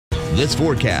this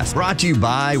forecast brought to you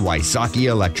by Wysocki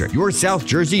Electric, your South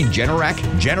Jersey Generac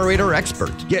generator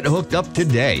expert. Get hooked up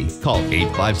today. Call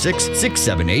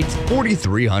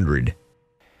 856-678-4300.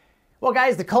 Well,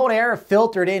 guys, the cold air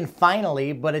filtered in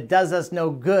finally, but it does us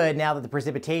no good now that the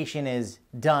precipitation is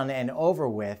done and over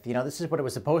with. You know, this is what it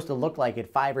was supposed to look like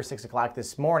at 5 or 6 o'clock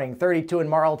this morning. 32 in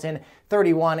Marlton,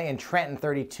 31 in Trenton,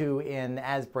 32 in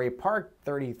Asbury Park,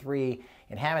 33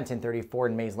 in Hamilton, 34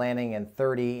 in Mays Landing, and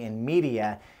 30 in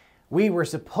Media. We were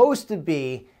supposed to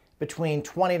be between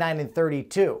 29 and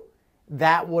 32.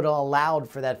 That would have allowed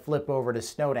for that flip over to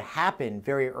snow to happen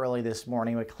very early this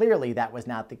morning, but clearly that was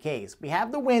not the case. We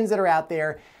have the winds that are out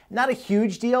there. Not a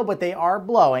huge deal, but they are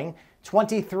blowing.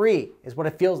 23 is what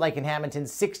it feels like in Hamilton,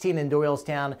 16 in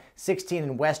Doylestown, 16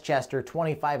 in Westchester,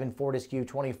 25 in Fortescue,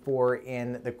 24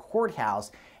 in the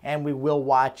courthouse. And we will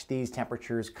watch these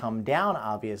temperatures come down,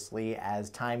 obviously, as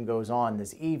time goes on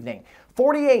this evening.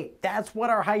 48, that's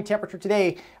what our high temperature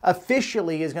today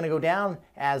officially is going to go down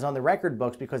as on the record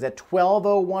books, because at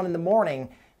 12:01 in the morning,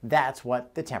 that's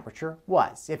what the temperature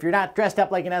was. If you're not dressed up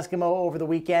like an Eskimo over the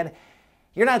weekend,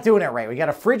 you're not doing it right. We got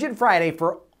a frigid Friday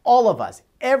for all of us.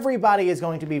 Everybody is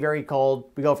going to be very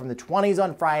cold. We go from the 20s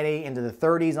on Friday into the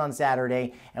 30s on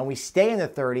Saturday, and we stay in the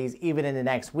 30s even into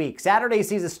next week. Saturday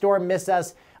sees a storm miss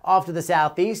us off to the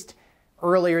southeast.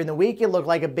 Earlier in the week, it looked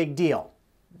like a big deal.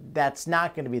 That's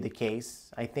not going to be the case.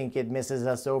 I think it misses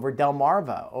us over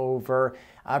Delmarva, over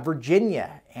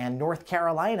Virginia, and North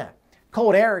Carolina.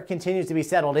 Cold air continues to be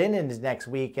settled in into next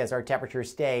week as our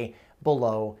temperatures stay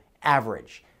below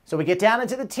average. So we get down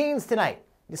into the teens tonight.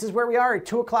 This is where we are at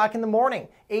 2 o'clock in the morning.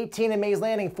 18 in Mays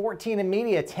Landing, 14 in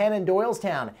Media, 10 in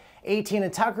Doylestown, 18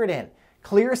 in Tuckerton.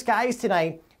 Clear skies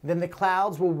tonight, then the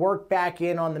clouds will work back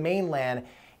in on the mainland,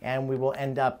 and we will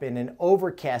end up in an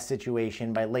overcast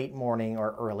situation by late morning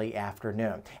or early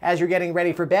afternoon. As you're getting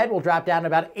ready for bed, we'll drop down to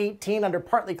about 18 under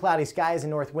partly cloudy skies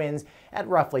and north winds at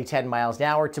roughly 10 miles an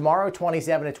hour. Tomorrow,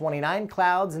 27 to 29,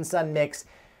 clouds and sun mix,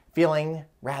 feeling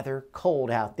rather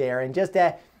cold out there. And just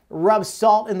to rub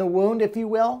salt in the wound, if you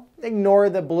will, ignore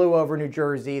the blue over New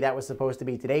Jersey. That was supposed to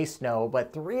be today's snow,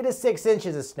 but 3 to 6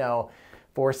 inches of snow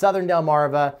for southern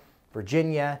Delmarva,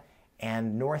 Virginia,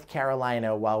 and North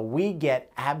Carolina, while we get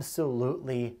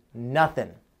absolutely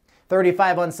nothing.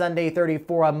 35 on Sunday,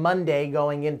 34 on Monday.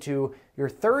 Going into your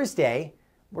Thursday,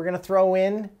 we're going to throw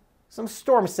in some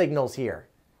storm signals here.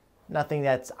 Nothing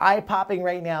that's eye-popping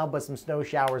right now, but some snow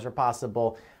showers are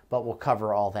possible, but we'll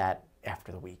cover all that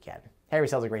after the weekend. Have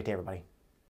yourselves a great day, everybody.